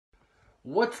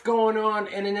What's going on,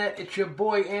 Internet? It's your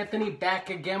boy Anthony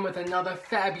back again with another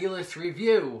fabulous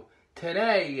review.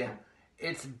 Today,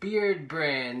 it's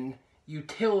Beardbrand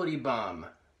Utility Balm,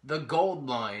 the Gold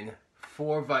Line,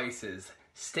 4 Vices.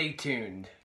 Stay tuned.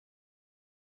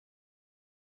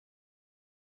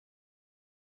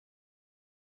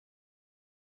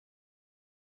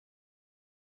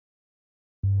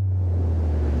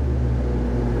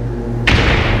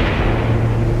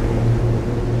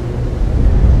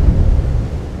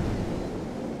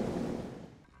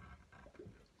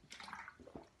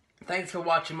 Thanks for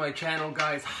watching my channel,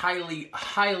 guys.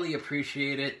 Highly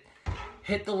appreciate it.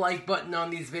 Hit the like button on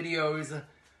these videos.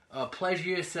 Pleasure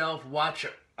yourself. Watch.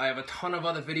 I have a ton of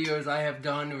other videos I have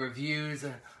done, reviews.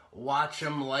 Watch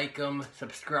them, like them,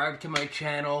 subscribe to my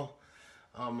channel.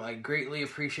 I greatly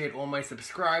appreciate all my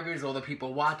subscribers, all the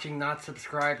people watching, not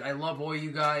subscribed. I love all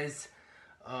you guys.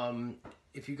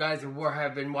 If you guys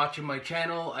have been watching my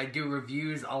channel, I do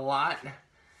reviews a lot.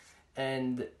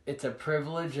 And it's a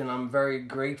privilege, and I'm very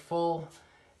grateful,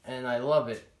 and I love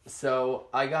it. So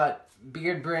I got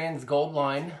Beardbrand's Gold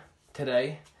Line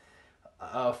today,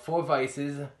 4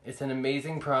 Vices. It's an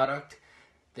amazing product.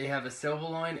 They have a silver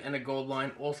line and a gold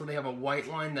line. Also, they have a white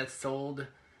line that's sold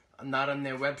not on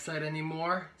their website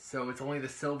anymore, so it's only the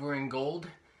silver and gold.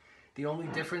 The only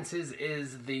differences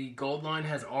is the gold line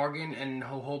has argan and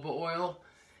jojoba oil,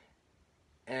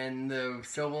 and the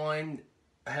silver line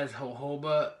has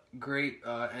jojoba, grape,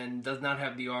 and does not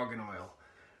have the argan oil.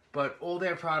 But all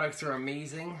their products are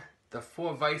amazing. The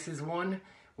 4 Vices one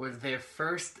was their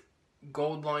first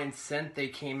gold line scent they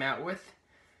came out with.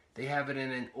 They have it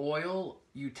in an oil,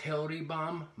 utility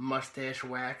balm, mustache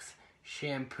wax,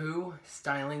 shampoo,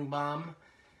 styling balm,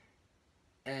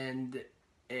 and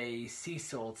a sea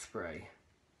salt spray.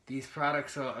 These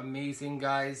products are amazing,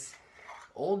 guys.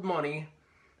 Old money.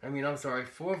 I'm sorry,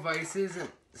 4 Vices.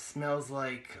 Smells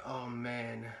like, oh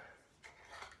man,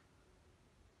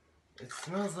 it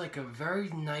smells like a very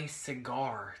nice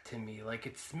cigar to me. Like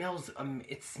it smells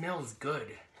good.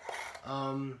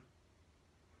 4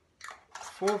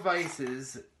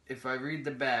 Vices, if I read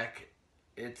the back,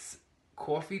 it's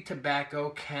coffee,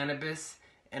 tobacco, cannabis,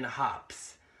 and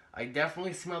hops. I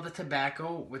definitely smell the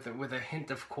tobacco with a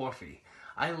hint of coffee.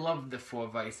 I love the 4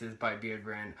 Vices by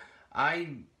Beardbrand.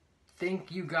 I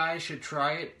think you guys should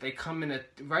try it. They come in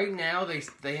right now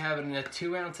they have it in a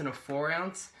 2 ounce and a 4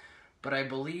 ounce, but I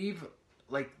believe,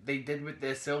 like they did with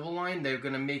their silver line, they're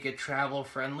gonna make it travel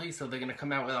friendly, so they're gonna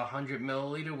come out with 100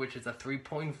 milliliter, which is a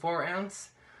 3.4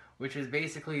 ounce, which is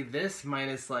basically this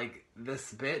minus like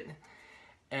this bit,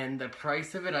 and the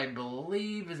price of it I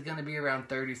believe is gonna be around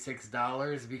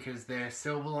 $36 because their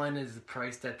silver line is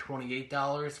priced at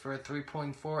 $28 for a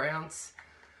 3.4 ounce.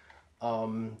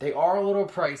 They are a little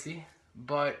pricey,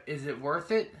 but is it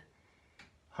worth it?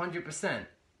 100%.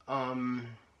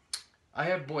 I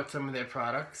have bought some of their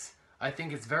products. I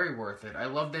think it's very worth it. I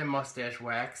love their mustache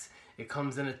wax. It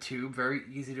comes in a tube, very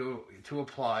easy to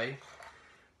apply.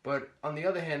 But on the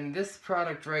other hand, this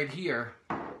product right here,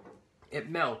 it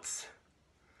melts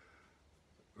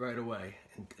right away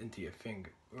into your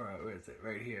finger. Where is it?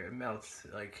 Right here. It melts.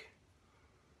 Like,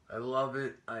 I love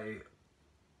it. I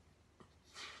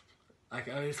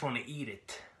just want to eat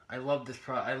it. I love this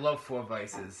product. I love 4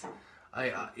 Vices. I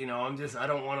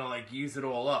don't want to like use it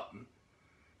all up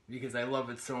because I love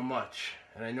it so much,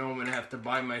 and I know I'm gonna have to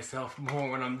buy myself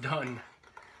more when I'm done.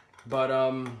 But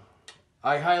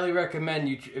I highly recommend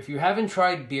you. If you haven't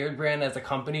tried Beardbrand as a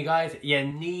company, guys, you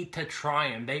need to try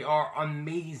them. They are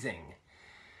amazing.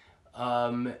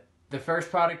 The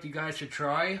first product you guys should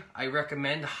try, I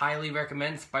highly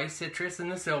recommend Spice Citrus in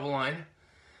the silver line,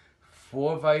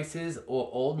 4 Vices or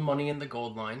Old Money in the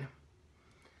gold line.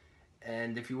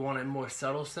 And if you want a more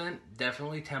subtle scent,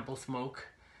 definitely Temple Smoke.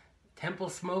 Temple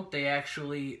Smoke, they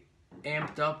actually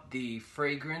amped up the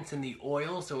fragrance and the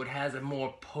oil, so it has a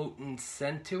more potent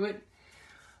scent to it.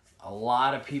 A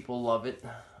lot of people love it.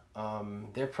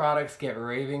 Their products get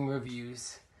raving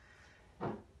reviews.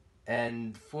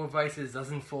 And 4 Vices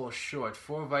doesn't fall short.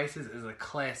 4 Vices is a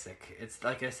classic. It's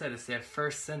like I said, it's their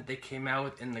first scent they came out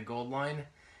with in the gold line,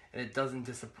 and it doesn't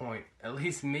disappoint. At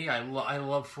least me, I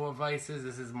love 4 Vices.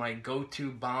 This is my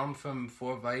go-to balm from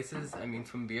 4 Vices.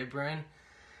 From Beardbrand.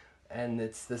 And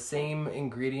it's the same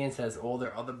ingredients as all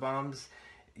their other balms.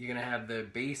 You're going to have the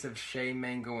base of shea,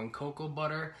 mango, and cocoa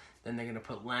butter. Then they're going to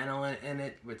put lanolin in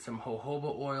it with some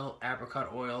jojoba oil,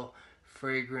 apricot oil,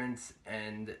 fragrance,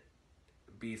 and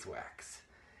beeswax.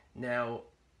 Now,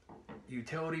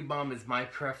 utility balm is my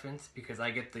preference because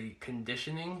I get the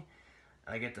conditioning,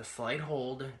 I get the slight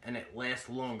hold, and it lasts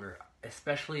longer,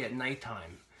 especially at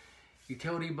nighttime.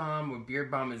 Utility balm or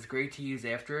beard balm is great to use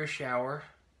after a shower.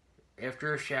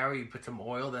 After a shower, you put some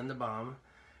oil, then the balm.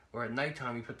 Or at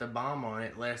nighttime, you put the balm on.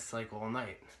 It lasts like all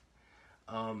night.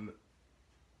 The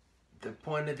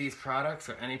point of these products,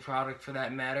 or any product for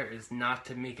that matter, is not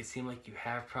to make it seem like you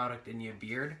have product in your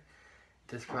beard.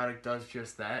 This product does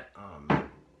just that. I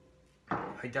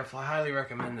definitely highly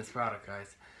recommend this product,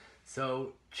 guys.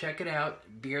 So check it out,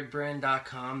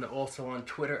 beardbrand.com. They're also on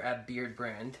Twitter at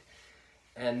Beardbrand.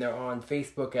 And they're on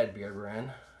Facebook at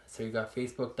Beardbrand. So you got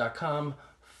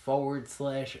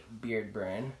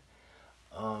facebook.com/Beardbrand.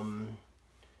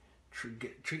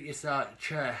 Treat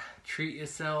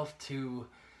yourself to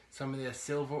some of their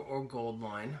silver or gold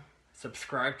line.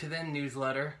 Subscribe to their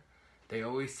newsletter. They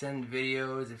always send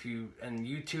videos. And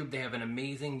YouTube, they have an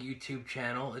amazing YouTube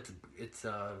channel. It's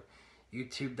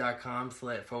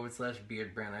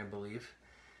youtube.com//Beardbrand, I believe.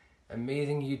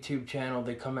 Amazing YouTube channel.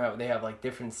 They come out, they have like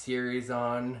different series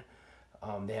on.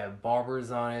 They have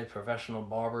barbers on it, professional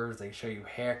barbers. They show you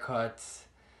haircuts,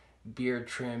 beard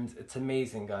trims. It's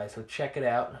amazing, guys. So check it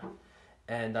out.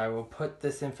 And I will put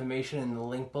this information in the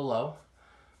link below.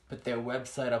 Put their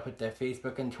website, I'll put their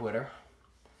Facebook and Twitter.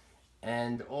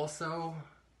 And also,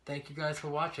 thank you guys for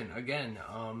watching. Again,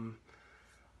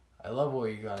 I love all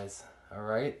you guys.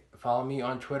 Alright? Follow me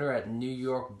on Twitter at New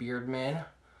York Beardman.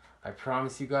 I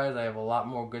promise you guys I have a lot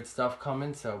more good stuff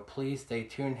coming, so please stay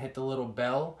tuned. Hit the little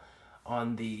bell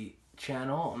on the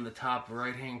channel on the top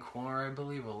right hand corner, I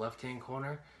believe, or left hand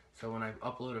corner. So when I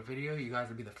upload a video, you guys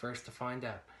will be the first to find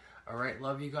out. Alright,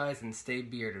 love you guys and stay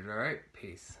bearded, alright?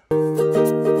 Peace.